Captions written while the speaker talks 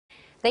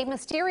They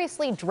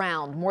mysteriously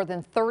drowned more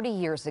than 30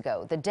 years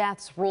ago. The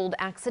deaths ruled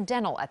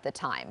accidental at the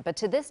time, but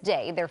to this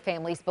day, their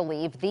families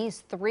believe these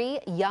three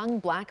young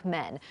black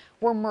men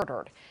were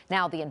murdered.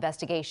 Now the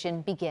investigation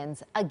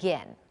begins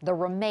again. The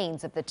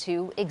remains of the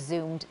two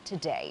exhumed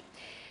today.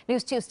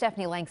 News 2's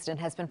Stephanie Langston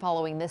has been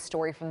following this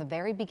story from the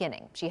very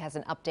beginning. She has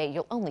an update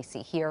you'll only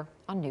see here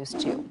on News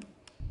 2.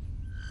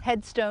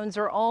 Headstones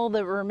are all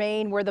that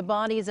remain where the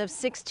bodies of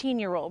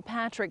 16-year-old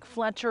Patrick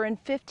Fletcher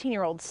and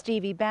 15-year-old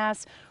Stevie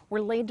Bass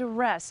were laid to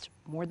rest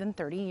more than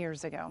 30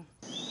 years ago.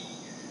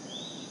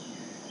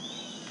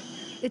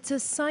 It's a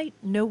sight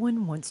no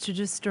one wants to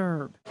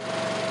disturb.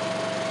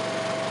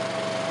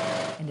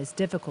 And as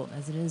difficult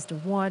as it is to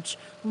watch,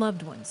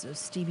 loved ones of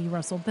Stevie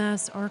Russell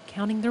Bass are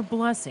counting their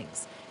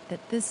blessings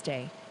that this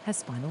day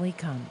has finally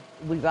come.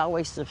 We've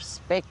always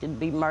suspected to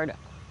be murder.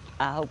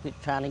 I hope it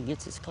finally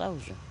gets its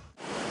closure.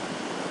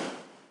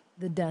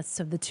 The deaths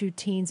of the two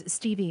teens,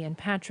 Stevie and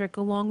Patrick,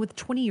 along with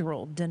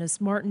 20-year-old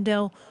Dennis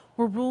Martindale,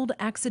 were ruled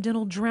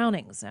accidental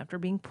drownings after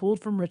being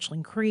pulled from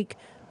Richland Creek,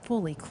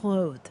 fully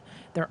clothed.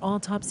 Their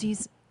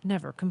autopsies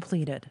never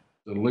completed.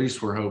 The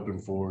least we're hoping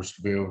for is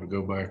to be able to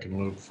go back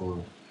and look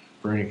for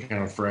any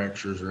kind of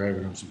fractures or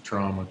evidence of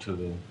trauma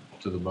to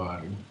the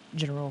body.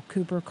 General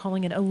Cooper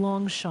calling it a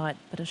long shot,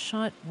 but a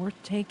shot worth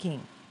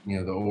taking. You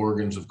know, the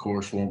organs, of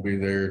course, won't be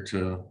there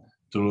to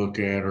look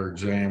at or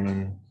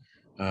examine.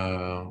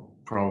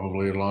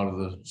 Probably a lot of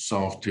the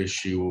soft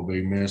tissue will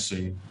be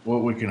missing.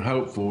 What we can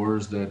hope for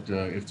is that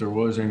if there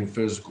was any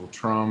physical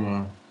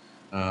trauma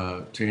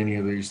to any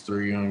of these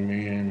three young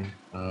men,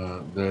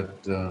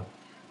 that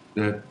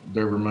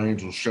their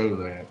remains will show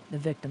that. The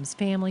victims'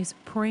 families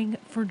praying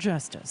for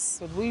justice.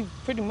 Because we've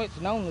pretty much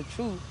known the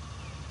truth.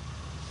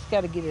 Just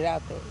got to get it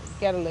out there.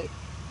 Got to let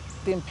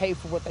them pay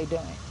for what they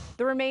done.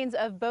 The remains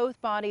of both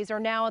bodies are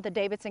now at the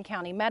Davidson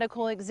County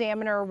Medical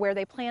Examiner, where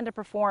they plan to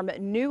perform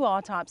new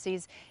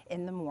autopsies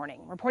in the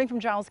morning. Reporting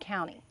from Giles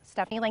County,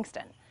 Stephanie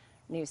Langston,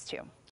 News 2.